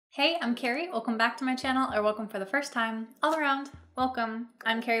Hey, I'm Carrie. Welcome back to my channel, or welcome for the first time. All around, welcome.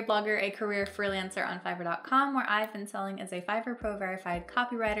 I'm carrieblogger, a career freelancer on Fiverr.com, where I've been selling as a Fiverr Pro verified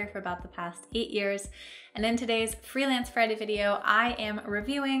copywriter for about the past 8 years. And in today's Freelance Friday video, I am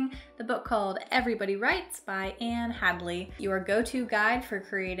reviewing the book called Everybody Writes by Ann Handley, your go-to guide for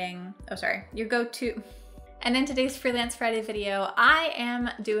creating, And in today's Freelance Friday video, I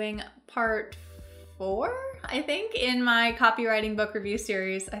am doing part 4, I think, in my copywriting book review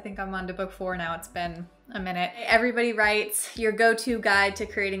series. I think I'm on to book 4 now. It's been a minute. Everybody Writes, your go-to guide to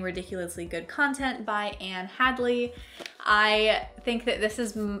creating ridiculously good content by Ann Handley. I think that this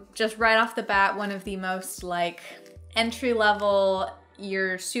is just right off the bat one of the most like entry level,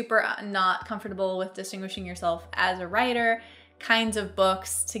 you're super not comfortable with distinguishing yourself as a writer kinds of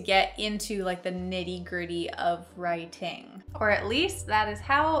books to get into like the nitty-gritty of writing. Or at least that is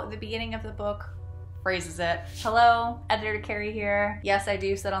how the beginning of the book phrases it. Hello, editor Carrie here. Yes, I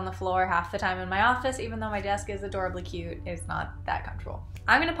do sit on the floor half the time in my office, even though my desk is adorably cute. It's not that comfortable.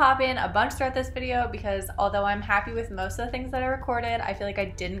 I'm gonna pop in a bunch throughout this video because although I'm happy with most of the things that I recorded, I feel like I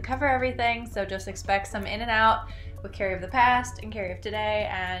didn't cover everything, so just expect some in and out with Carrie of the past and Carrie of today,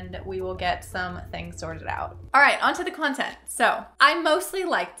 and we will get some things sorted out. All right, on to the content. So I mostly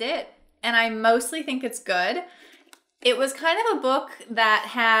liked it, and I mostly think it's good. It was kind of a book that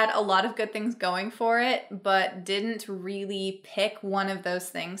had a lot of good things going for it, but didn't really pick one of those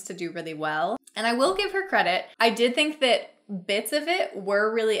things to do really well. And I will give her credit. I did think that bits of it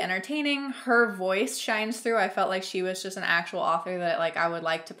were really entertaining. Her voice shines through. I felt like she was just an actual author that like I would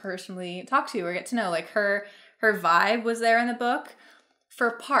like to personally talk to or get to know. Like her vibe was there in the book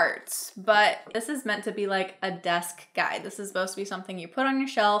for parts, but this is meant to be like a desk guide. This is supposed to be something you put on your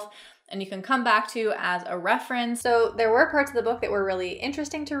shelf and you can come back to as a reference. So there were parts of the book that were really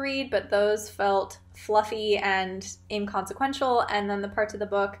interesting to read, but those felt fluffy and inconsequential. And then the parts of the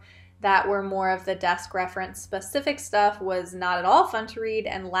book that were more of the desk reference specific stuff was not at all fun to read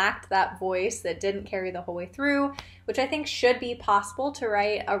and lacked that voice that didn't carry the whole way through, which I think should be possible to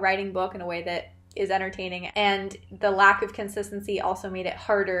write a writing book in a way that is entertaining. And the lack of consistency also made it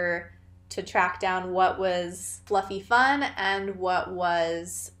harder to track down what was fluffy fun and what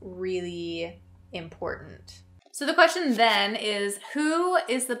was really important. So the question then is, who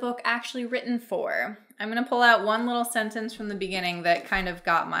is the book actually written for? I'm gonna pull out one little sentence from the beginning that kind of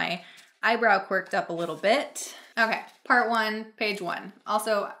got my eyebrow quirked up a little bit. Okay, part 1, page 1.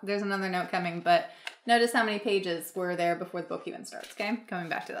 Also, there's another note coming, but notice how many pages were there before the book even starts, okay? Coming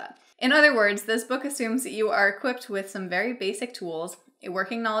back to that. In other words, this book assumes that you are equipped with some very basic tools, a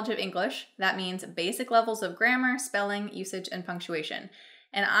working knowledge of English. That means basic levels of grammar, spelling, usage, and punctuation.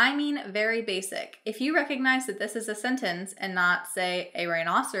 And I mean very basic. If you recognize that this is a sentence and not, say, a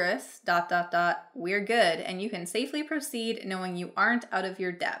rhinoceros, ... we're good, and you can safely proceed knowing you aren't out of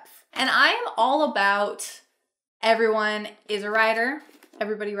your depth. And I am all about everyone is a writer.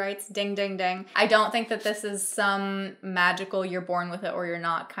 Everybody writes, ding, ding, ding. I don't think that this is some magical you're born with it or you're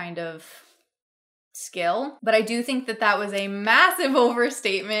not kind of skill, but I do think that that was a massive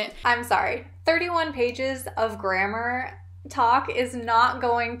overstatement. I'm sorry, 31 pages of grammar talk is not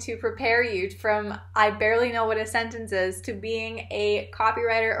going to prepare you from I barely know what a sentence is to being a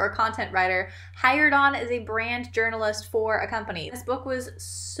copywriter or content writer hired on as a brand journalist for a company. This book was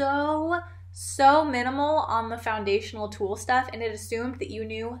so minimal on the foundational tool stuff, and it assumed that you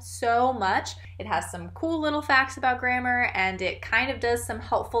knew so much. It has some cool little facts about grammar, and it kind of does some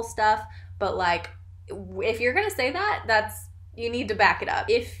helpful stuff, but like, if you're gonna say that, you need to back it up.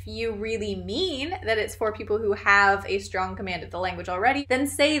 If you really mean that it's for people who have a strong command of the language already, then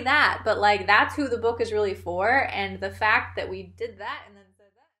say that, but like, that's who the book is really for, and the fact that we did that and then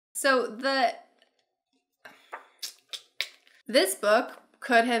said that. So this book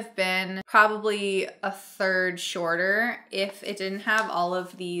could have been probably a third shorter if it didn't have all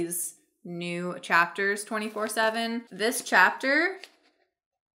of these new chapters 24/7. This chapter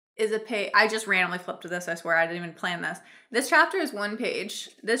is a page. I just randomly flipped to this, I swear, I didn't even plan this. This chapter is 1 page.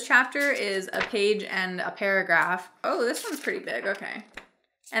 This chapter is a page and a paragraph. Oh, this one's pretty big, okay.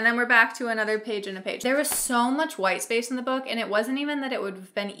 And then we're back to another page and a page. There was so much white space in the book, and it wasn't even that it would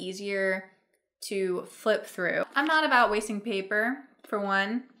have been easier to flip through. I'm not about wasting paper, for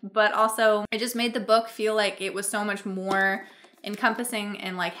one, but also it just made the book feel like it was so much more encompassing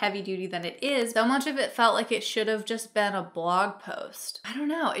and like heavy duty than it is. So much of it felt like it should have just been a blog post. I don't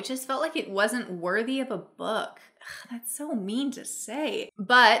know, it just felt like it wasn't worthy of a book. Ugh, that's so mean to say.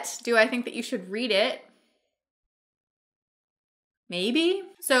 But do I think that you should read it? Maybe.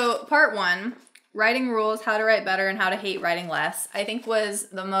 So part 1, writing rules, how to write better and how to hate writing less, I think was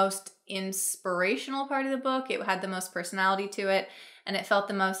the most inspirational part of the book. It had the most personality to it. and it felt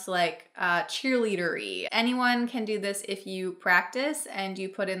the most like cheerleadery. Anyone can do this if you practice and you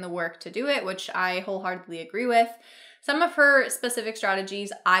put in the work to do it, which I wholeheartedly agree with. Some of her specific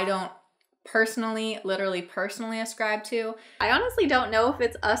strategies I don't literally personally ascribe to. I honestly don't know if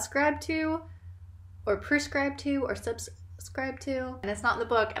it's ascribed to or prescribed to or subscribed to, and it's not in the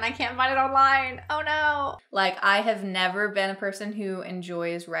book and I can't find it online. Oh no. Like, I have never been a person who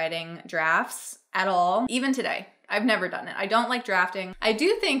enjoys writing drafts at all. Even today, I've never done it. I don't like drafting. I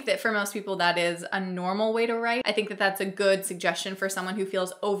do think that for most people that is a normal way to write. I think that that's a good suggestion for someone who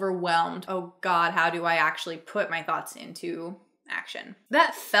feels overwhelmed. Oh God, how do I actually put my thoughts into action?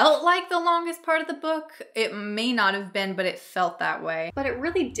 That felt like the longest part of the book. It may not have been, but it felt that way. But it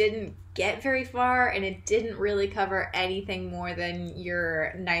really didn't get very far, and it didn't really cover anything more than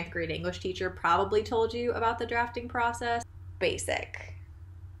your 9th grade English teacher probably told you about the drafting process. Basic.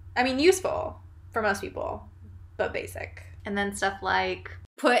 I mean, useful for most people, but basic. And then stuff like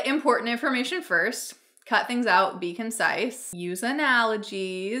put important information first, cut things out, be concise, use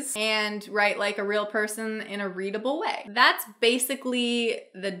analogies, and write like a real person in a readable way. That's basically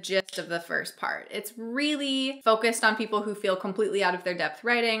the gist of the first part. It's really focused on people who feel completely out of their depth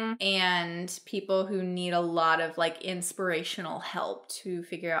writing and people who need a lot of like inspirational help to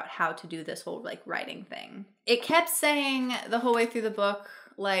figure out how to do this whole like writing thing. It kept saying the whole way through the book,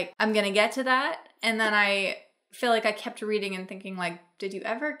 like, I'm gonna get to that. And then I feel like I kept reading and thinking like, did you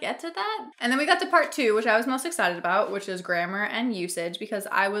ever get to that? And then we got to part 2, which I was most excited about, which is grammar and usage, because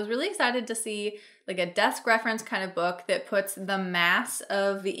I was really excited to see like a desk reference kind of book that puts the mass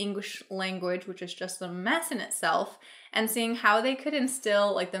of the English language, which is just a mess in itself, and seeing how they could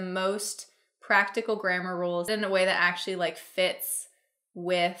instill like the most practical grammar rules in a way that actually like fits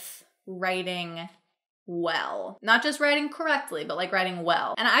with writing well. Not just writing correctly, but like writing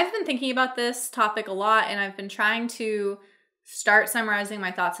well. And I've been thinking about this topic a lot, and I've been trying to start summarizing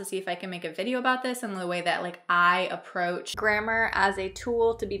my thoughts to see if I can make a video about this and the way that like I approach grammar as a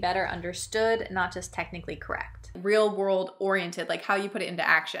tool to be better understood, not just technically correct. Real world oriented, like how you put it into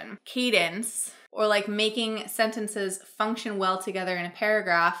action. Cadence, or like making sentences function well together in a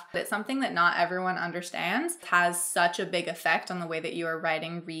paragraph. It's something that not everyone understands. It has such a big effect on the way that your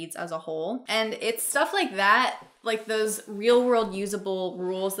writing reads as a whole. And it's stuff like that, like those real world usable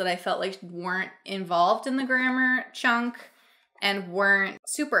rules that I felt like weren't involved in the grammar chunk and weren't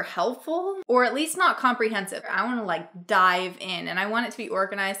super helpful, or at least not comprehensive. I want to like dive in, and I want it to be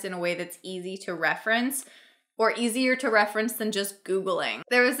organized in a way that's easy to reference, or easier to reference than just Googling.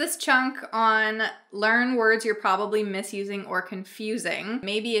 There was this chunk on learn words you're probably misusing or confusing.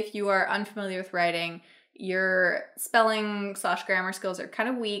 Maybe if you are unfamiliar with writing, your spelling / grammar skills are kind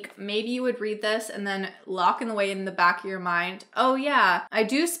of weak. Maybe you would read this and then lock in the way in the back of your mind, oh yeah, I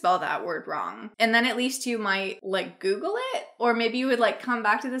do spell that word wrong. And then at least you might like Google it, or maybe you would like come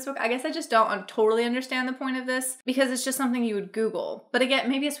back to this book. I guess I just don't totally understand the point of this because it's just something you would Google. But again,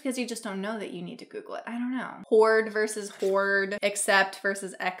 maybe it's because you just don't know that you need to Google it. I don't know. Hoard versus hoard, accept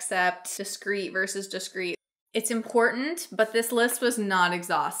versus accept, discrete versus discrete. It's important, but this list was not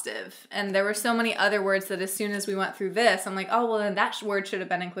exhaustive. And there were so many other words that as soon as we went through this, I'm like, oh, well, then that word should have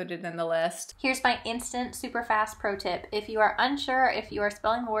been included in the list. Here's my instant, super fast pro tip. If you are unsure if you are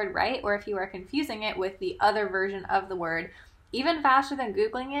spelling the word right or if you are confusing it with the other version of the word, even faster than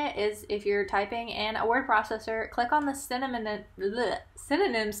Googling it is if you're typing in a word processor, click on the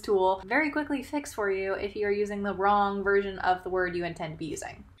synonyms tool. Very quickly fix for you if you're using the wrong version of the word you intend to be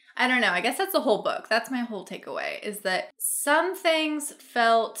using. I don't know. I guess that's the whole book. That's my whole takeaway, is that some things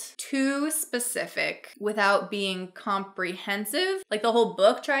felt too specific without being comprehensive. Like the whole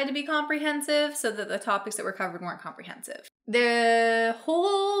book tried to be comprehensive so that the topics that were covered weren't comprehensive. The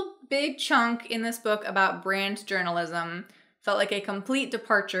whole big chunk in this book about brand journalism felt like a complete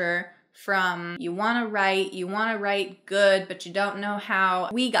departure from you want to write good, but you don't know how.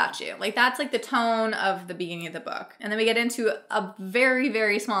 We got you. Like that's like the tone of the beginning of the book. And then we get into a very,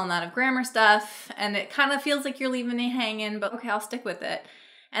 very small amount of grammar stuff, and it kind of feels like you're leaving it hanging, but okay, I'll stick with it.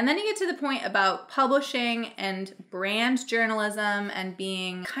 And then you get to the point about publishing and brand journalism and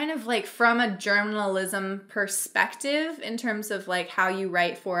being kind of like from a journalism perspective in terms of like how you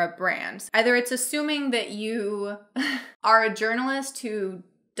write for a brand. Either it's assuming that you are a journalist who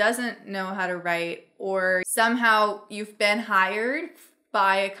doesn't know how to write, or somehow you've been hired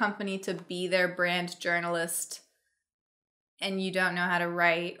by a company to be their brand journalist and you don't know how to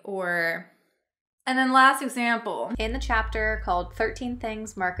write, or... And then last example, in the chapter called 13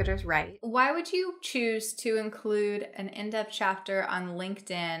 Things Marketers Write, why would you choose to include an in-depth chapter on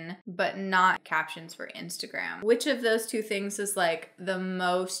LinkedIn but not captions for Instagram? Which of those two things is like the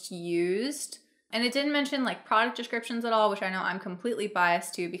most used And it didn't mention like product descriptions at all, which I know I'm completely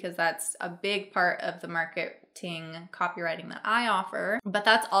biased to because that's a big part of the marketing copywriting that I offer. But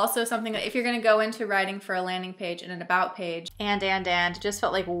that's also something that if you're gonna go into writing for a landing page and an about page, and it just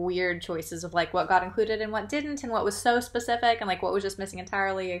felt like weird choices of like what got included and what didn't, and what was so specific and like what was just missing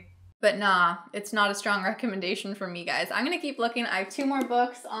entirely. But nah, it's not a strong recommendation for me, guys. I'm gonna keep looking. I have 2 more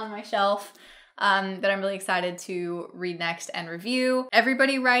books on my shelf that I'm really excited to read next and review.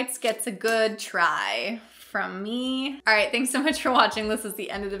 Everybody Writes gets a good try from me. All right, thanks so much for watching. This is the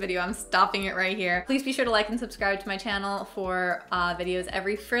end of the video. I'm stopping it right here. Please be sure to like and subscribe to my channel for videos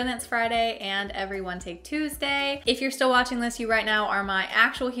every Freelance Friday and every One Take Tuesday. If you're still watching this, you right now are my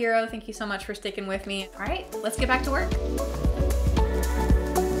actual hero. Thank you so much for sticking with me. All right, let's get back to work.